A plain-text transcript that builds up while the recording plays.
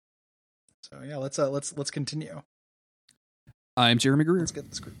So yeah, let's continue. I'm Jeremy Greer. Let's get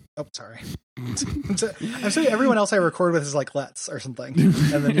this group. Oh, sorry. I'm saying everyone else I record with is like let's or something, and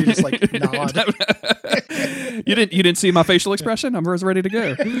then you just like nod. You didn't see my facial expression? I was ready to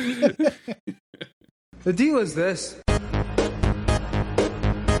go. The deal is this.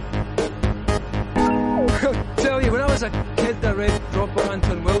 I'll tell you, when I was a kid, I read Dropper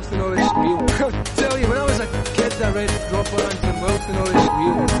Anton Wilson, all this real. I'll tell you, when I was a kid, I read Dropper Anton Wilson, all this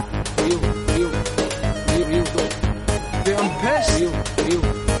real. Dude, I'm pissed. Dude,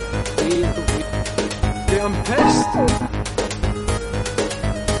 I'm pissed.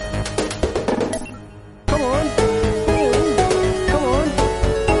 Come on.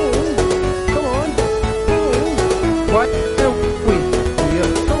 What? Wait.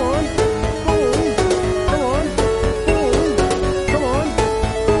 Come on.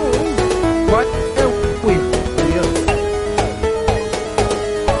 What? Wait.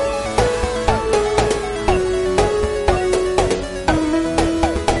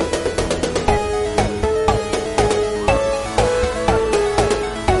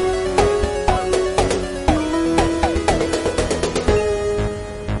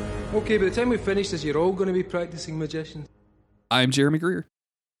 Okay, by the time we finish this, you're all going to be practicing magicians. I'm Jeremy Greer.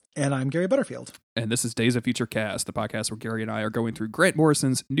 And I'm Gary Butterfield. And this is Days of Future Cast, the podcast where Gary and I are going through Grant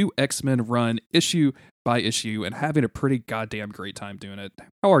Morrison's new X-Men run issue by issue and having a pretty goddamn great time doing it.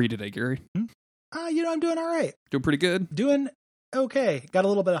 How are you today, Gary? I'm doing all right. Doing pretty good? Doing okay. Got a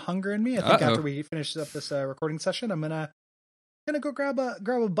little bit of hunger in me. I think after we finish up this recording session, I'm gonna go grab a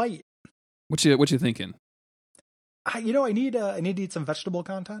bite. What you thinking? I need to eat some vegetable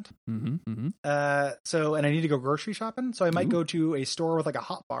content. And I need to go grocery shopping. So I might go to a store with like a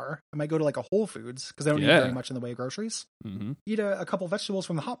hot bar. I might go to like a Whole Foods because I don't need very much in the way of groceries. Eat a couple vegetables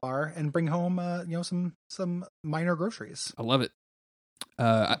from the hot bar and bring home, some minor groceries. I love it.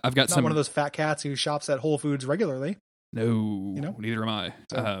 I've got Not one of those fat cats who shops at Whole Foods regularly. No, neither am I.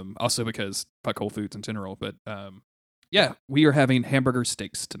 So. Also because fuck Whole Foods in general, but yeah, we are having hamburger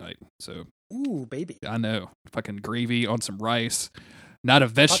steaks tonight. So. Ooh, baby. I know. Fucking gravy on some rice. Not a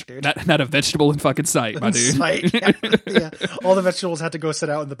vegetable in fucking sight, my dude. Yeah. All the vegetables had to go sit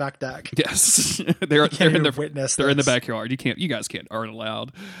out in the back deck. Yes. they're in the backyard. You guys aren't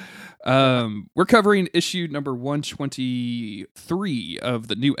allowed. We're covering issue number 123 of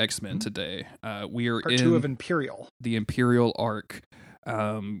the new X-Men today. We are Part in 2 of Imperial. The Imperial arc.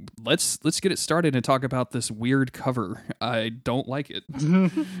 Let's get it started and talk about this weird cover. I don't like it.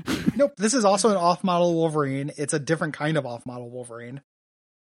 Nope. This is also an off-model Wolverine. It's a different kind of off-model Wolverine.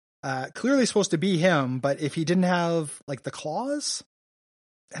 Clearly supposed to be him, but if he didn't have like the claws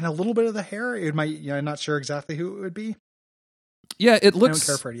and a little bit of the hair, it might. I'm not sure exactly who it would be. Yeah, it looks. I don't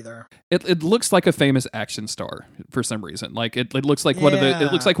care for it either. It looks like a famous action star for some reason. Like it looks like one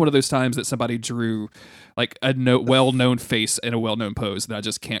of those times that somebody drew like a well-known face in a well-known pose that I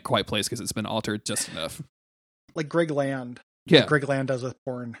just can't quite place because it's been altered just enough. Like Greg Land. Yeah, like Greg Land does with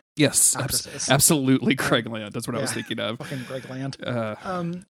porn. Yes, absolutely. Greg Land. That's what I was thinking of. Fucking Greg Land.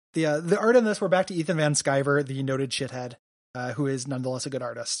 The art in this, we're back to Ethan Van Sciver, the noted shithead, who is nonetheless a good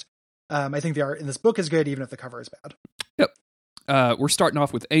artist. I think the art in this book is good, even if the cover is bad. Yep. We're starting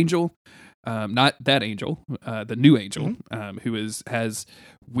off with Angel, not that Angel, the new Angel, who has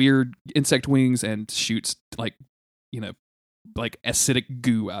weird insect wings and shoots like acidic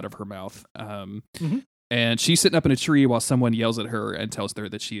goo out of her mouth. And she's sitting up in a tree while someone yells at her and tells her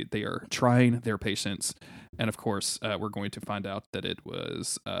that they are trying their patience. And of course, we're going to find out that it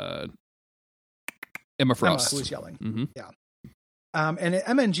was Emma Frost who was yelling. Yeah. And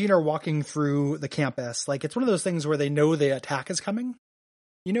Emma and Jean are walking through the campus. Like, it's one of those things where they know the attack is coming,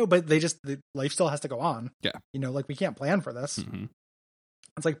 but the life still has to go on. Yeah. Like we can't plan for this.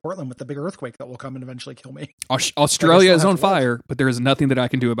 It's like Portland with the big earthquake that will come and eventually kill me. Australia is on fire, but there is nothing that I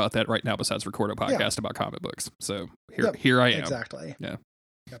can do about that right now besides record a podcast about comic books. So here I am. Exactly. Yeah.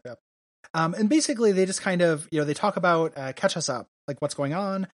 Yep. And basically they just kind of, they talk about catch us up, like what's going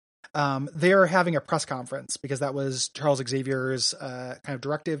on. They're having a press conference because that was Charles Xavier's kind of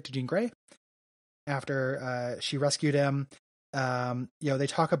directive to Jean Grey after she rescued him. They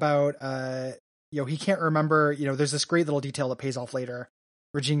talk about he can't remember. There's this great little detail that pays off later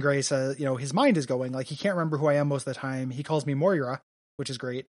where Jean Grey says, his mind is going like he can't remember who I am most of the time. He calls me Moira, which is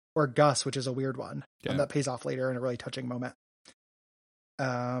great, or Gus, which is a weird one, and that pays off later in a really touching moment.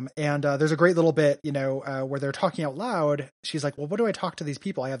 There's a great little bit, where they're talking out loud. She's like, well, what do I talk to these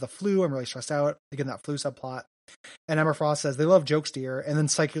people? I have the flu. I'm really stressed out. Again, that flu subplot. And Emma Frost says, they love jokes, dear. And then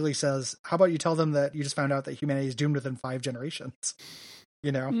psychically says, how about you tell them that you just found out that humanity is doomed within 5 generations?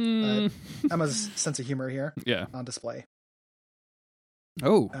 Emma's sense of humor here on display.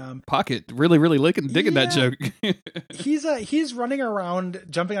 Pocket really digging that joke. He's running around,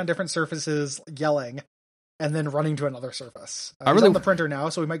 jumping on different surfaces, yelling, and then running to another surface. He's on the printer now,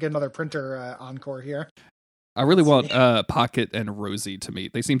 so we might get another printer encore here. I really want Pocket and Rosie to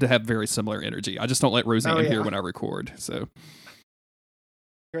meet. They seem to have very similar energy. I just don't let Rosie in here when I record. So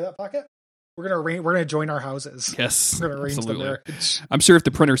hear that, Pocket? We're gonna join our houses. Yes, we're gonna arrange absolutely. the marriage. I'm sure if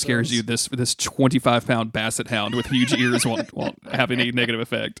the printer scares you, this 25-pound basset hound with huge ears won't have any negative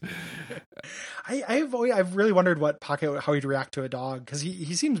effect. I've really wondered how he'd react to a dog, because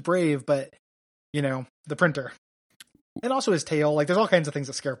he seems brave, but the printer, and also his tail. Like, there's all kinds of things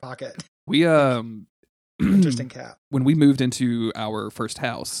that scare Pocket. We interesting cat. When we moved into our first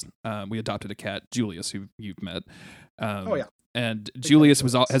house, we adopted a cat, Julius, who you've met. And Julius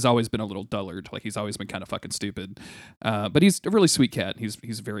has always been a little dullard. Like, he's always been kind of fucking stupid. But he's a really sweet cat. He's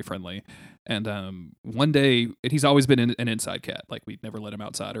very friendly. And one day, and he's always been an inside cat. Like, we'd never let him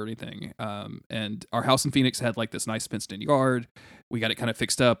outside or anything. And our house in Phoenix had like this nice fenced in yard. We got it kind of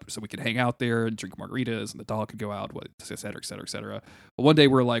fixed up so we could hang out there and drink margaritas, and the dog could go out, et cetera, et cetera, et cetera. But one day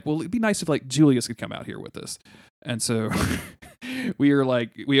we were like, well, it'd be nice if like Julius could come out here with us. And so we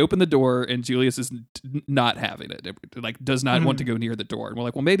opened the door, and Julius is not having it. Like, does not want to go near the door. And we're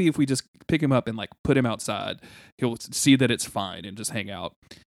like, well, maybe if we just pick him up and like put him outside, he'll see that it's fine and just hang out.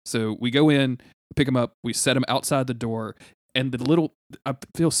 So we go in, pick him up, we set him outside the door, and I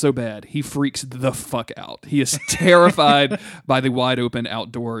feel so bad. He freaks the fuck out. He is terrified by the wide open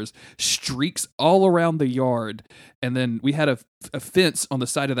outdoors, streaks all around the yard. And then we had a fence on the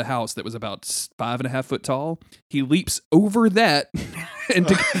side of the house that was about 5.5 foot tall. He leaps over that and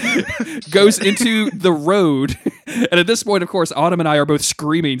goes into the road. And at this point, of course, Autumn and I are both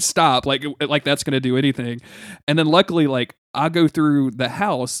screaming, stop, like that's going to do anything. And then luckily, like, I go through the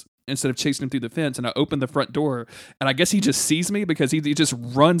house instead of chasing him through the fence, and I open the front door, and I guess he just sees me because he just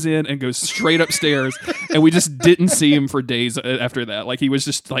runs in and goes straight upstairs, and we just didn't see him for days after that. Like, he was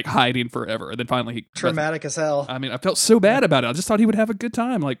just like hiding forever, and then finally traumatic as hell. I mean, I felt so bad about it. I just thought he would have a good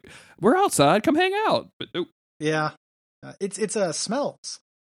time. Like, we're outside, come hang out. But nope. Yeah, it's smells.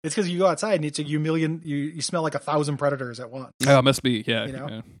 It's because you go outside and you smell like 1,000 predators at once. Oh, it must be,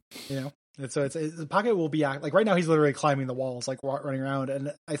 yeah. So the Pocket will be like right now he's literally climbing the walls, like running around.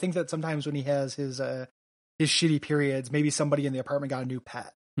 And I think that sometimes when he has his shitty periods, maybe somebody in the apartment got a new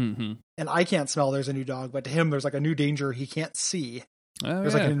pet, and I can't smell there's a new dog, but to him there's like a new danger he can't see.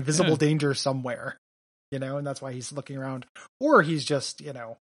 There's like an invisible danger somewhere, and that's why he's looking around, or he's just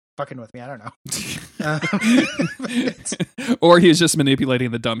fucking with me. I don't know. Or he is just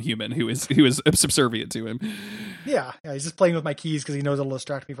manipulating the dumb human who is subservient to him. Yeah, he's just playing with my keys because he knows it'll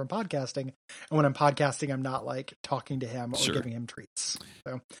distract me from podcasting. And when I'm podcasting, I'm not like talking to him or giving him treats.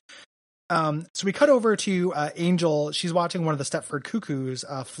 So we cut over to Angel. She's watching one of the Stepford Cuckoos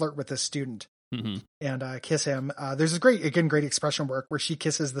flirt with this student and kiss him. There's this great expression work where she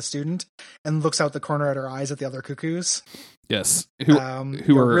kisses the student and looks out the corner of her eyes at the other cuckoos. Yes, who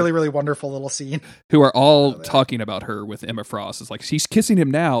are really, really wonderful little scene. Who are all talking about her with Emma Frost. It's like, she's kissing him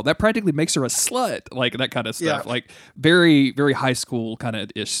now. That practically makes her a slut. Like, that kind of stuff. Yeah. Like, very, very high school kind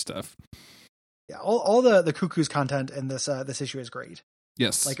of ish stuff. Yeah, all the cuckoos content in this issue is great.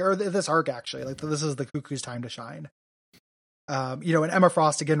 Yes, or this arc actually. Like, this is the cuckoo's time to shine. And Emma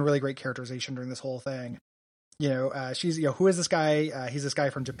Frost, again, really great characterization during this whole thing. She's who is this guy? He's this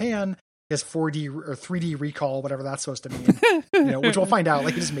guy from Japan. He has 4D or 3D recall, whatever that's supposed to mean. Which we'll find out.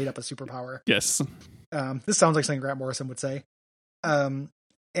 Like, he just made up a superpower. Yes. This sounds like something Grant Morrison would say.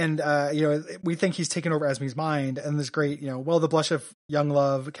 We think he's taken over Esme's mind, and this great, the blush of young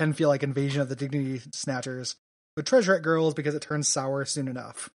love can feel like invasion of the dignity snatchers, but treasure it, girls, because it turns sour soon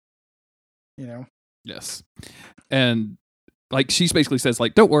enough. Yes. And like, she basically says,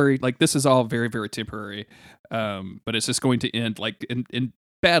 like, don't worry, like, this is all very, very temporary. But it's just going to end like in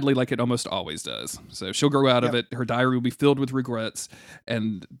badly, like it almost always does. So she'll grow out of it. Her diary will be filled with regrets,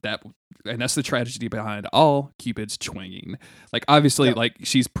 and that's the tragedy behind all Cupid's twanging. Like, obviously, like,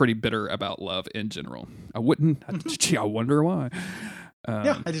 she's pretty bitter about love in general. I wonder why.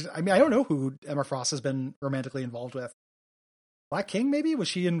 I don't know who Emma Frost has been romantically involved with. Black King, maybe? Was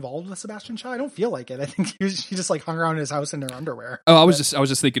she involved with Sebastian Shaw? I don't feel like it. I think she just like hung around his house in her underwear. Oh, I was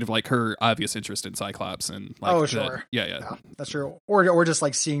just thinking of like her obvious interest in Cyclops and like. Sure. Yeah, that's true. Or just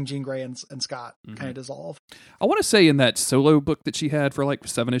like seeing Jean Grey and Scott kind of dissolve. I want to say in that solo book that she had for like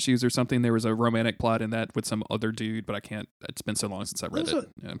 7 issues or something, there was a romantic plot in that with some other dude, but I can't. It's been so long since I read it.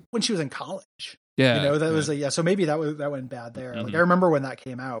 When she was in college. Yeah, that was so maybe that went bad there. Like, I remember when that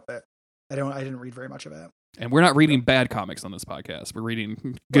came out, but I didn't read very much of it. And we're not reading bad comics on this podcast. We're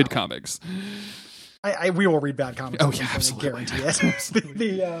reading good comics. we will read bad comics. Oh yeah, absolutely. I guarantee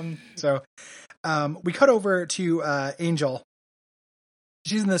it. We cut over to Angel.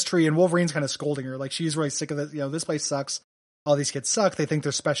 She's in this tree, and Wolverine's kind of scolding her. Like, she's really sick of it. This place sucks. All these kids suck. They think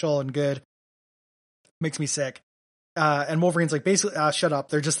they're special and good. Makes me sick. And Wolverine's like, basically, shut up.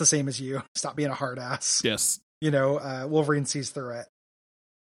 They're just the same as you. Stop being a hard ass. Yes. Wolverine sees through it.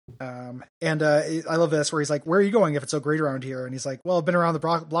 I love this where he's like, where are you going if it's so great around here? And he's like, well, I've been around the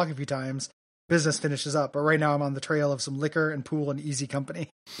block a few times. Business finishes up, but right now I'm on the trail of some liquor and pool and easy company.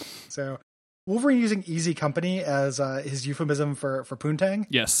 So Wolverine using easy company as his euphemism for poontang.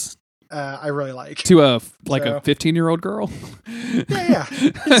 Yes. I really like. To a 15-year-old girl. Yeah.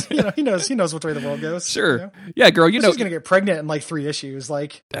 He knows which way the world goes. Sure. Yeah, girl, she's going to get pregnant in like 3 issues.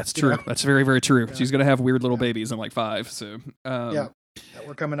 Like, that's true. That's very, very true. Yeah. She's going to have weird little babies in like 5. So,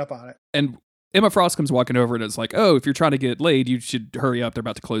 we're coming up on it. And Emma Frost comes walking over and is like, oh, if you're trying to get laid, you should hurry up. They're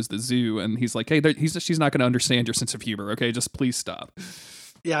about to close the zoo. And he's like, hey, she's not going to understand your sense of humor. Okay, just please stop.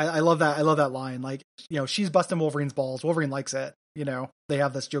 Yeah, I love that. I love that line. Like, she's busting Wolverine's balls. Wolverine likes it. They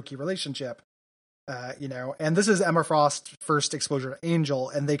have this jokey relationship. And this is Emma Frost's first exposure to Angel,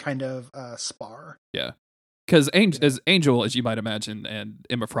 and they kind of spar. Yeah. Because Angel, as you might imagine, and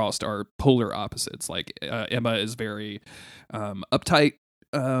Emma Frost are polar opposites. Like, Emma is very uptight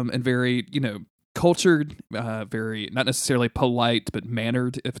and very, cultured, very not necessarily polite, but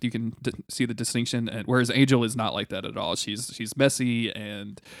mannered, if you can see the distinction. And whereas Angel is not like that at all. She's messy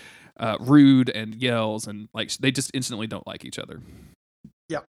and rude and yells, and like they just instantly don't like each other.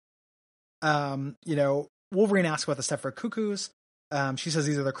 Yeah. Wolverine asks about the Stepford Cuckoos. She says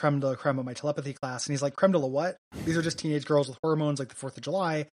these are the creme de la creme of my telepathy class. And he's like, creme de la what? These are just teenage girls with hormones like the 4th of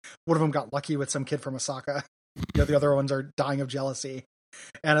July. One of them got lucky with some kid from Osaka. The other ones are dying of jealousy.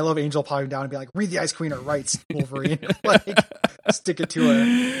 And I love Angel popping down and be like, read the Ice Queen or writes, Wolverine. Like, stick it to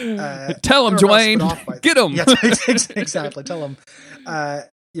her. Tell him, Dwayne. Get him. Yeah, exactly. Tell him.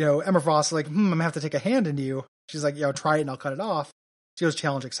 Emma Frost is like, I'm going to have to take a hand in you. She's like, try it and I'll cut it off. She goes,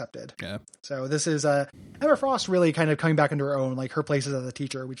 challenge accepted. Yeah. So this is Emma Frost really kind of coming back into her own, like her places as a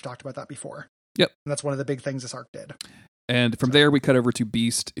teacher. We've talked about that before. Yep. And that's one of the big things this arc did. And from there, we cut over to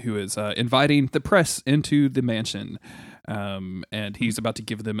Beast, who is inviting the press into the mansion. And he's about to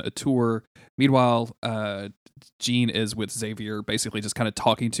give them a tour. Meanwhile, Jean is with Xavier, basically just kind of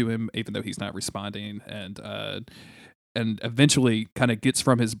talking to him, even though he's not responding. And eventually kind of gets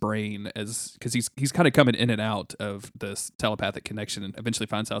from his brain because he's kind of coming in and out of this telepathic connection, and eventually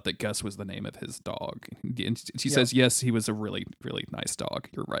finds out that Gus was the name of his dog. And she says, yes, he was a really, really nice dog.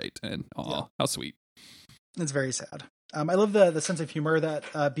 You're right. And how sweet. It's very sad. I love the sense of humor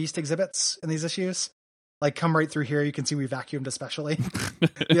that Beast exhibits in these issues. Like, come right through here. You can see we vacuumed, especially.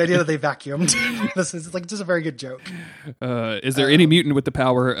 The idea that they vacuumed. This is like just a very good joke. Is there any mutant with the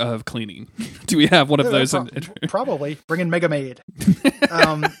power of cleaning? Do we have one of those? Probably. Bring in Mega Maid.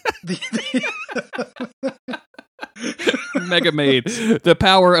 Mega Maid, the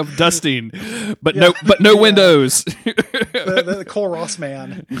power of dusting, but no windows. The Cole Ross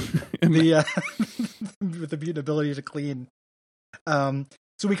man, with the mutant ability to clean.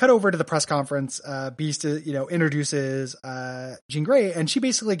 So we cut over to the press conference. Beast, introduces Jean Grey, and she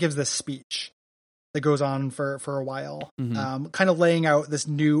basically gives this speech that goes on for a while, kind of laying out this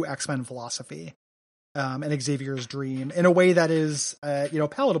new X-Men philosophy and Xavier's dream in a way that is,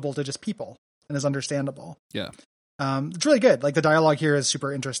 palatable to just people and is understandable. Yeah. It's really good. Like, the dialogue here is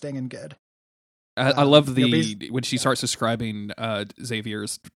super interesting and good. I love when she starts describing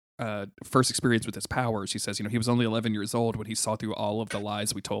Xavier's first experience with his powers. She says, he was only 11 years old when he saw through all of the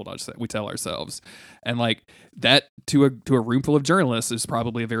lies we tell ourselves. And like that to a room full of journalists is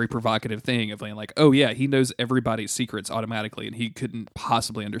probably a very provocative thing of being like, oh yeah, he knows everybody's secrets automatically, and he couldn't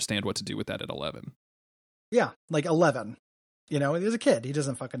possibly understand what to do with that at 11. Yeah, like 11. He's a kid. He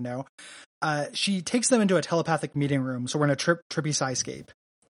doesn't fucking know. She takes them into a telepathic meeting room. So we're in a trippy skyscape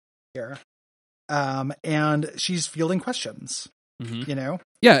here. And she's fielding questions.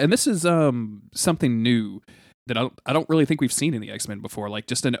 Yeah, and this is something new that I don't really think we've seen in the X-Men before. Like,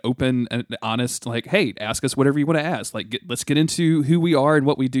 just an open and honest, like, hey, ask us whatever you want to ask. Like, let's get into who we are and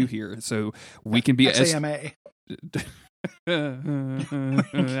what we do here, so we can be XAMA.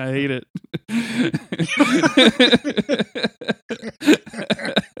 I hate it.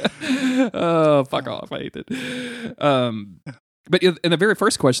 Oh, fuck off! I hate it. But and the very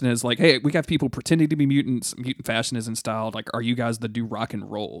first question is like, hey, we got people pretending to be mutants. Mutant fashion is in style. Like, are you guys the new rock and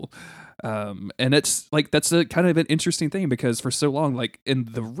roll? And it's like, that's a kind of an interesting thing, because for so long, like in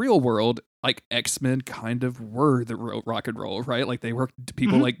the real world, like X-Men kind of were the real rock and roll, right? Like they were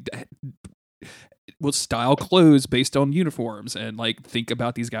people like will style clothes based on uniforms and like think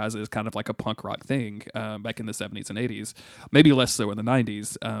about these guys as kind of like a punk rock thing back in the 70s and 80s, maybe less so in the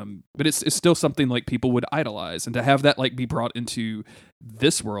 90s. But it's still something like people would idolize, and to have that like be brought into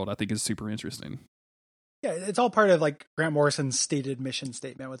this world, I think is super interesting. Yeah, it's all part of like Grant Morrison's stated mission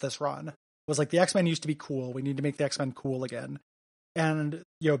statement with this run. Was like the X-Men used to be cool. We need to make the X-Men cool again. And,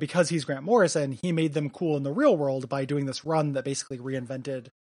 because he's Grant Morrison, he made them cool in the real world by doing this run that basically reinvented,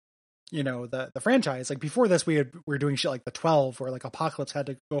 the franchise. Like before this, we were doing shit like the 12, where like Apocalypse had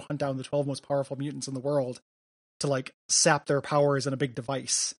to go hunt down the 12 most powerful mutants in the world to like sap their powers in a big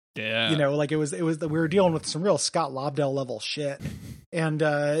device. Yeah. Like it was we were dealing with some real Scott Lobdell level shit. And,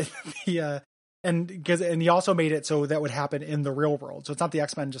 And he also made it so that would happen in the real world. So it's not the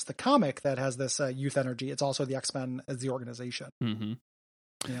X-Men, just the comic, that has this youth energy. It's also the X-Men as the organization. Mm-hmm.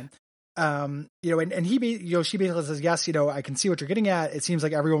 And she basically says, yes, I can see what you're getting at. It seems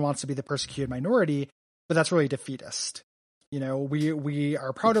like everyone wants to be the persecuted minority, but that's really defeatist. We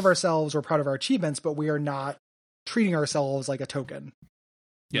are proud of ourselves. We're proud of our achievements, but we are not treating ourselves like a token.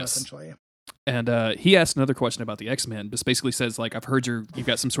 Yes. Essentially. And he asked another question about the X-Men, but basically says, like, I've heard you've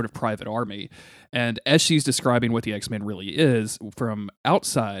got some sort of private army. And as she's describing what the X-Men really is, from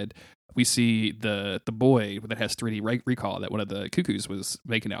outside, we see the boy that has 3D recall that one of the Cuckoos was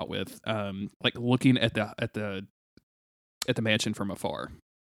making out with, like looking at the mansion from afar.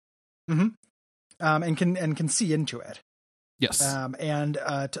 Mm-hmm. And can see into it. Yes. And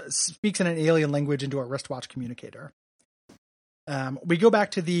speaks in an alien language into a wristwatch communicator. We go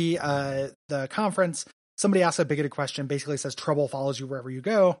back to the conference. Somebody asks a bigoted question, basically says trouble follows you wherever you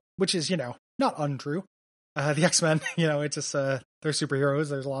go, which is, not untrue. The X-Men, it's just, they're superheroes.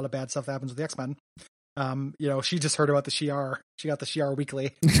 There's a lot of bad stuff that happens with the X-Men. She just heard about the Shi'ar. She got the Shi'ar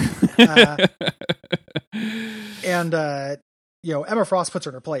Weekly. Emma Frost puts her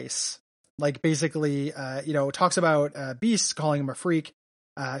in her place. Like basically, talks about Beast, calling him a freak.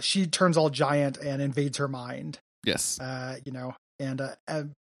 She turns all giant and invades her mind. Yes.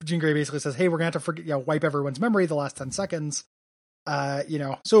 Jean Grey basically says, hey, we're going to have to wipe everyone's memory the last 10 seconds.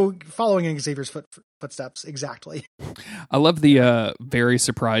 So following in Xavier's footsteps. Exactly. I love the very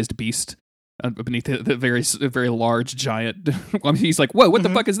surprised Beast beneath the very, very large giant. He's like, whoa, what the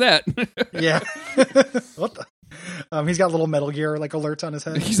fuck is that? Yeah. What the? He's got little Metal Gear like alerts on his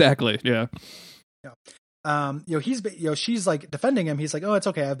head. Exactly. Yeah. She's like defending him. He's like, oh, it's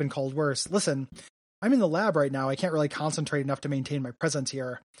okay. I've been called worse. Listen, I'm in the lab right now. I can't really concentrate enough to maintain my presence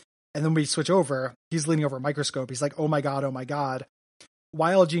here. And then we switch over. He's leaning over a microscope. He's like, oh my God.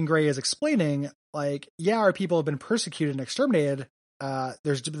 While Jean Grey is explaining, like, yeah, our people have been persecuted and exterminated.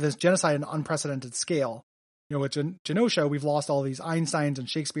 There's genocide on an unprecedented scale. With Genosha, we've lost all these Einsteins and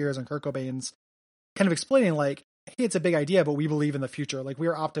Shakespeare's and Kurt Cobain's, kind of explaining like, hey, it's a big idea, but we believe in the future. Like, we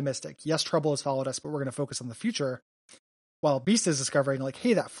are optimistic. Yes, trouble has followed us, but we're going to focus on the future. While Beast is discovering, like,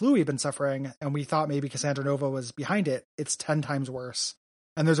 hey, that flu we've been suffering, and we thought maybe Cassandra Nova was behind it, it's 10 times worse.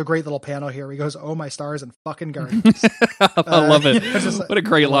 And there's a great little panel here where he goes, oh, my stars and fucking Guardians. I love it. What a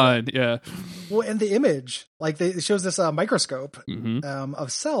great line. Yeah. Well, and the image, like, it shows this microscope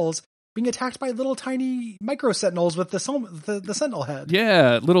of cells being attacked by little tiny micro sentinels with the sentinel head.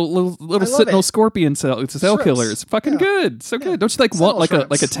 Yeah, little sentinel scorpion cell killers. Fucking good. So good. Don't you want like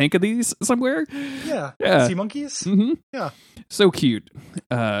a tank of these somewhere? Yeah. Sea monkeys. Mm-hmm. Yeah. So cute.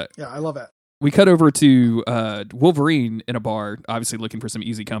 Yeah, I love it. We cut over to Wolverine in a bar, obviously looking for some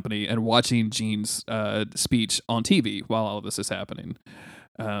easy company, and watching Jean's speech on TV while all of this is happening.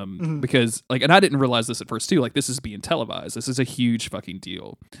 Because and I didn't realize this at first too, like this is being televised. This is a huge fucking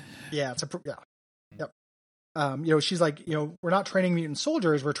deal. Yeah. Yep. She's like, we're not training mutant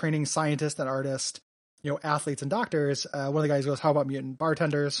soldiers. We're training scientists and artists, athletes and doctors. One of the guys goes, how about mutant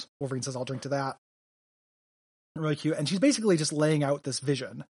bartenders? Wolverine says, I'll drink to that. Really cute. And she's basically just laying out this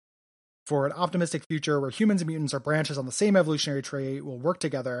vision for an optimistic future where humans and mutants are branches on the same evolutionary tree, will work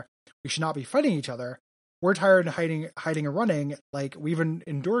together. We should not be fighting each other. We're tired of hiding and running. Like, we've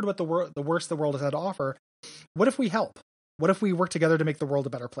endured what the worst the world has had to offer. What if we help? What if we work together to make the world a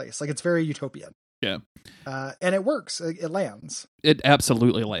better place? Like, it's very utopian. Yeah. And it works. It lands. It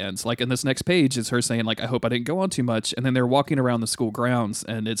absolutely lands. Like, in this next page is her saying, like, I hope I didn't go on too much. And then they're walking around the school grounds,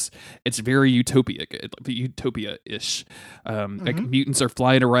 and it's very utopia-ish. Like, mutants are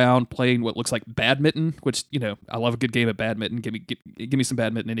flying around playing what looks like badminton, which, I love a good game of badminton. Give me some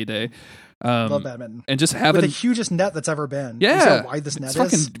badminton any day. Love badminton. And just having with the hugest net that's ever been. Yeah. You see how wide this net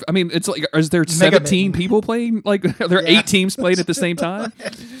is? I mean, it's like, is there 17 people playing? Like, are there 8 teams playing at the same time?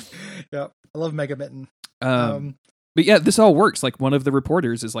 Yeah. I love Mega Mitten. But yeah, this all works. Like, one of the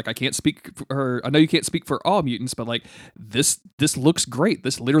reporters is like, I can't speak for, I know you can't speak for all mutants, but like this looks great.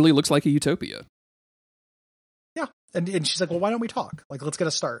 This literally looks like a utopia. and she's like, well, why don't we talk? Like, let's get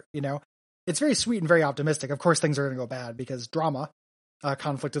a start. You know, it's very sweet and very optimistic. Of course, things are going to go bad because drama,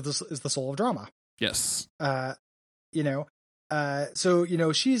 conflict is the soul of drama. Yes. You know, so you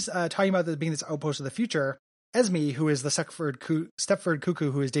know she's talking about this being this outpost of the future. Esme, who is the Stepford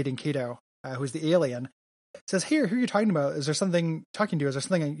Cuckoo, who is dating Kato, who's the alien, says, "Here, who are you talking about? Is there something talking to? Is there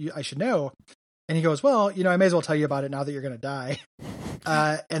something I should know?" And he goes, "Well, you know, I may as well tell you about it now that you're going to die."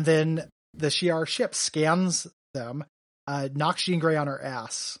 And then the Shi'ar ship scans them, knocks Jean Grey on her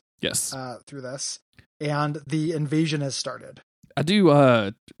ass. Yes. Through this, and the invasion has started. I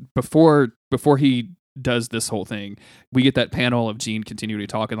do. Before he does this whole thing, we get that panel of Jean continually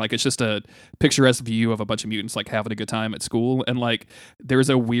talking. Like, it's just a picturesque view of a bunch of mutants like having a good time at school, and like there's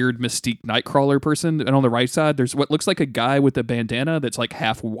a weird Mystique Nightcrawler person, and on the right side there's what looks like a guy with a bandana that's like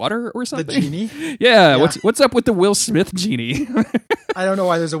half water or something. The genie. Yeah. What's up with the Will Smith genie? I don't know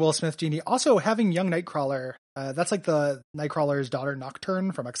why there's a Will Smith genie. Also, having young Nightcrawler, that's like the Nightcrawler's daughter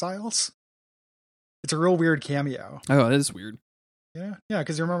Nocturne from Exiles. It's a real weird cameo. Oh, that is weird. Yeah,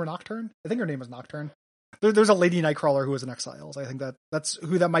 because you remember Nocturne? I think her name was Nocturne. There's a lady Nightcrawler who was in Exiles. I think that's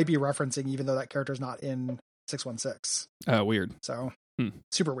who that might be referencing, even though that character's not in 616. Oh, weird. So,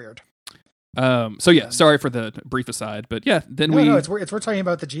 super weird. So yeah, sorry for the brief aside, but yeah, then it's we're talking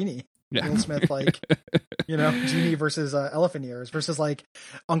about the genie. Yeah. Will Smith, like, you know, genie versus elephant ears versus like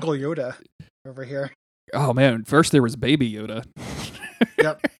Uncle Yoda over here. Oh man, first there was Baby Yoda.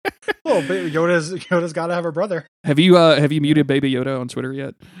 Yep. Well, Yoda's got to have a brother. Have you muted Baby Yoda on Twitter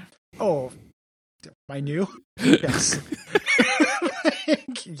yet? Oh, I knew. Yes.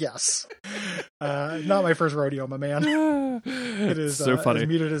 Yes. Not my first rodeo, my man. It is so funny. As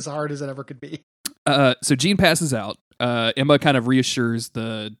muted as hard as it ever could be. So Jean passes out. Emma kind of reassures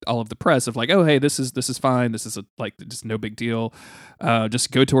all of the press of like, oh hey, this is fine. This is just no big deal.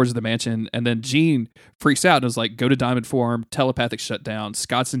 Just go towards the mansion. And then Jean freaks out and is like, go to Diamond Form, telepathic shutdown,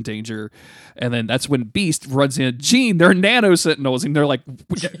 Scott's in danger. And then that's when Beast runs in. Jean, they're nano sentinels, and they're like,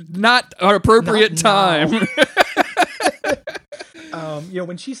 not an appropriate time. You know,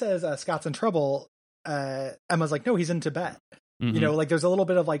 when she says Scott's in trouble, Emma's like, no, he's in Tibet. Mm-hmm. You know, like there's a little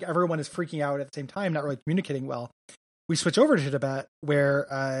bit of like everyone is freaking out at the same time, not really communicating well. We switch over to Tibet,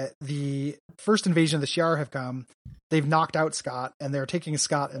 where the first invasion of the Shi'ar have come. They've knocked out Scott, and they're taking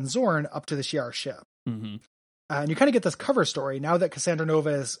Scott and Zorn up to the Shi'ar ship. Mm-hmm. And you kind of get this cover story now that Cassandra Nova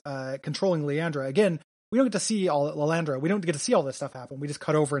is controlling Lilandra. Again, we don't get to see Lilandra. We don't get to see all this stuff happen. We just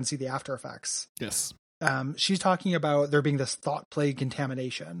cut over and see the after effects. Yes. She's talking about there being this thought plague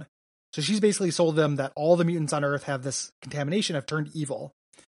contamination. So she's basically sold them that all the mutants on Earth have this contamination, have turned evil.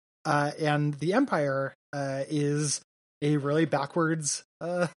 And the Empire is a really backwards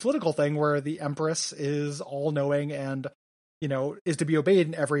political thing where the Empress is all knowing and, you know, is to be obeyed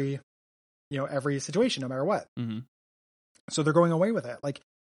in every situation, no matter what. Mm-hmm. So they're going away with it. Like,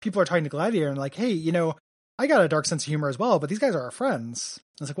 people are talking to Gladiator and like, hey, you know, I got a dark sense of humor as well, but these guys are our friends.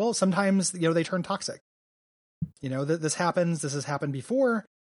 And it's like, well, sometimes, you know, they turn toxic. You know, this happens. This has happened before.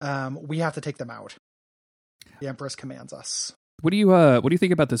 We have to take them out. The Empress commands us. What do you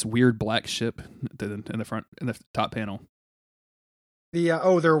think about this weird black ship in the top panel?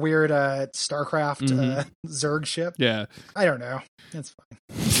 Their weird Starcraft Mm-hmm. Zerg ship. Yeah, I don't know. It's fine.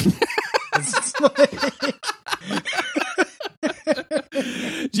 It's like...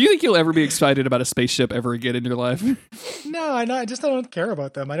 Do you think you'll ever be excited about a spaceship ever again in your life? No, I just don't care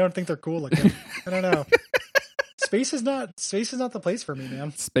about them. I don't think they're cool looking. I don't know. Space is not the place for me,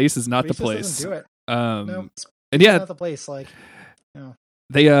 man. Space is not the Space place. doesn't do it. No. Space And yeah, is not the place. Like, you know.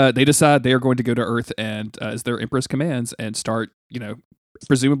 They decide they are going to go to Earth and as their Empress commands and start, you know,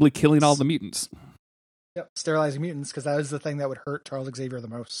 presumably killing all the mutants. Yep, sterilizing mutants, because that is the thing that would hurt Charles Xavier the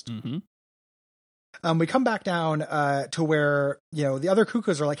most. Mm-hmm. We come back down to where, you know, the other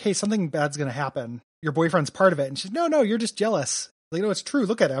Cuckoos are like, hey, something bad's going to happen. Your boyfriend's part of it. And she's, no, you're just jealous. Like, no, it's true.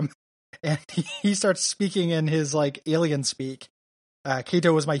 Look at him. And he starts speaking in his, like, alien speak.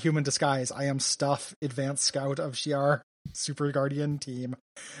 Kato is my human disguise. I am Stuff, advanced scout of Shi'ar Super Guardian team.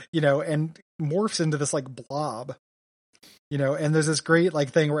 You know, and morphs into this, like, blob. You know, and there's this great, like,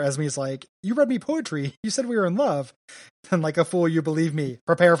 thing where Esme's like, you read me poetry. You said we were in love. And like a fool, you believe me.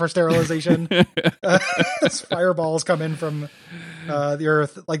 Prepare for sterilization. As fireballs come in from the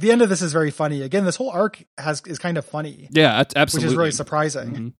Earth. Like, the end of this is very funny. Again, this whole arc is kind of funny. Yeah, absolutely. Which is really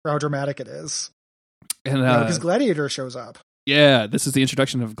surprising Mm-hmm. for how dramatic it is. And because Gladiator shows up. Yeah, this is the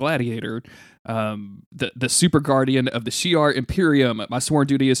introduction of Gladiator, the super guardian of the Shi'ar Imperium. My sworn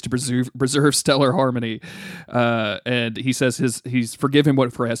duty is to preserve stellar harmony. And he says he's forgiven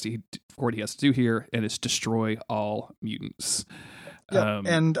what he has to do here, and it's destroy all mutants. Yeah,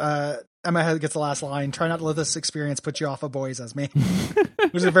 and Emma Head gets the last line. Try not to let this experience put you off of boys as me.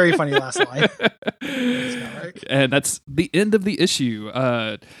 Which is a very funny last line. And that's the end of the issue.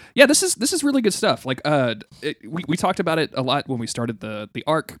 Yeah, this is really good stuff. Like, we talked about it a lot when we started the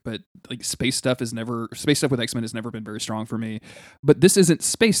arc, but like space stuff with X-Men has never been very strong for me. But this isn't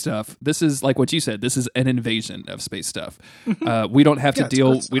space stuff. This is like what you said. This is an invasion of space stuff. We don't have to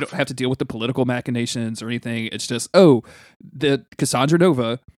deal with the political machinations or anything. It's just the Cassandra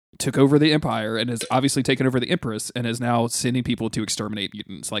Nova took over the Empire and has obviously taken over the Empress and is now sending people to exterminate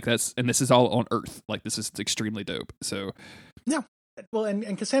mutants. Like and this is all on Earth. Like this is extremely dope. So yeah. Well,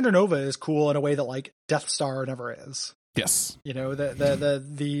 and Cassandra Nova is cool in a way that like Death Star never is. Yes. You know,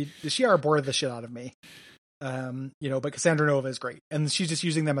 the Shi'ar bored the shit out of me. You know, but Cassandra Nova is great. And she's just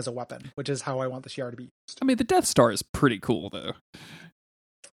using them as a weapon, which is how I want the Shi'ar to be used. I mean, the Death Star is pretty cool though.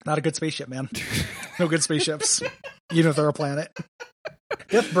 Not a good spaceship, man. No good spaceships. Even if they're a planet.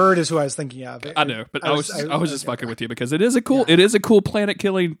 Death Bird is who I was thinking of. I know, but I was just fucking with you because it is a cool planet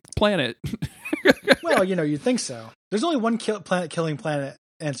killing planet. Well, you know, you'd think so. There's only one planet killing planet,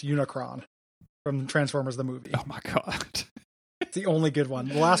 and it's Unicron from Transformers the movie. Oh my god. It's the only good one.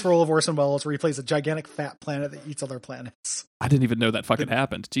 The last role of Orson Welles where he plays a gigantic fat planet that eats other planets. I didn't even know that fucking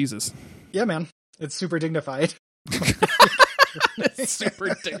happened. Jesus. Yeah, man. It's super dignified. It's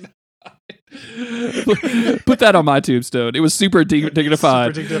super dignified. Put that on my tombstone. It was super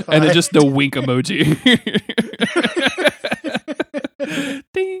dignified. And then just the wink emoji.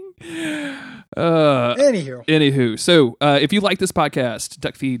 Ding. Anywho, so if you like this podcast,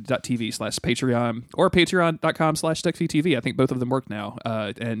 duckfeed.tv/Patreon or patreon.com/duckfeedtv. I think both of them work now.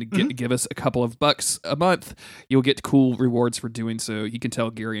 And give us a couple of bucks a month. You'll get cool rewards for doing so. You can tell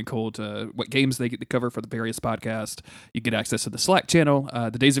Gary and Colt what games they get to cover for the various podcasts. You get access to the Slack channel.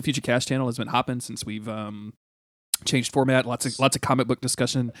 The Days of Future Cast channel has been hopping since we've changed format. Lots of comic book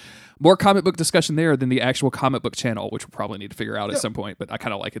discussion. More comic book discussion there than the actual comic book channel, which we'll probably need to figure out at some point. But I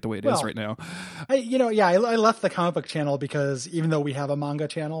kind of like it the way it is right now. I left the comic book channel because even though we have a manga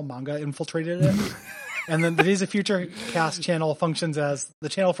channel, manga infiltrated it. And then the Days of Future Cast channel functions as the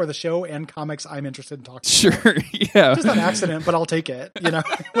channel for the show and comics I'm interested in talking about. Sure, yeah. Just an accident, but I'll take it. You know,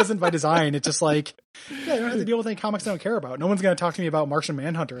 it wasn't by design. It's just like, I don't have to deal with any comics I don't care about. No one's going to talk to me about Martian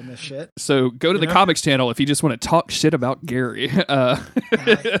Manhunter and this shit. So go to the comics channel if you just want to talk shit about Gary. I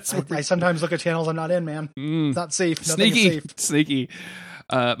sometimes look at channels I'm not in, man. It's not safe. Sneaky.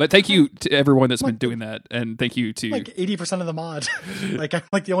 But thank you to everyone that's been doing that, and thank you to 80% of the mod. Like I'm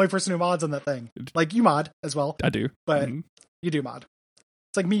like the only person who mods on that thing. Like you mod as well. I do, but you do mod.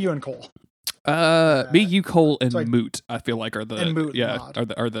 It's like me, you, and Cole. Me, you, Cole, and Moot. I feel like are the mod.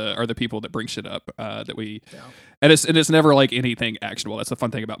 are the people that bring shit up that we. Yeah. And it's never like anything actionable. That's the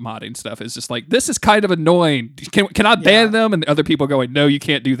fun thing about modding stuff. It's just like, this is kind of annoying. Can I ban them? And other people going, no, you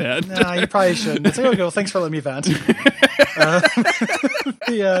can't do that. Nah, you probably shouldn't. It's like, okay, well, thanks for letting me vent.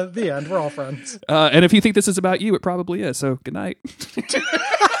 The end. We're all friends. And if you think this is about you, it probably is. So good night.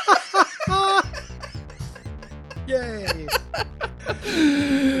 Yay.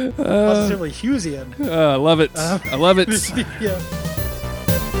 Positively Hughesian. I love it. I love it. Yeah.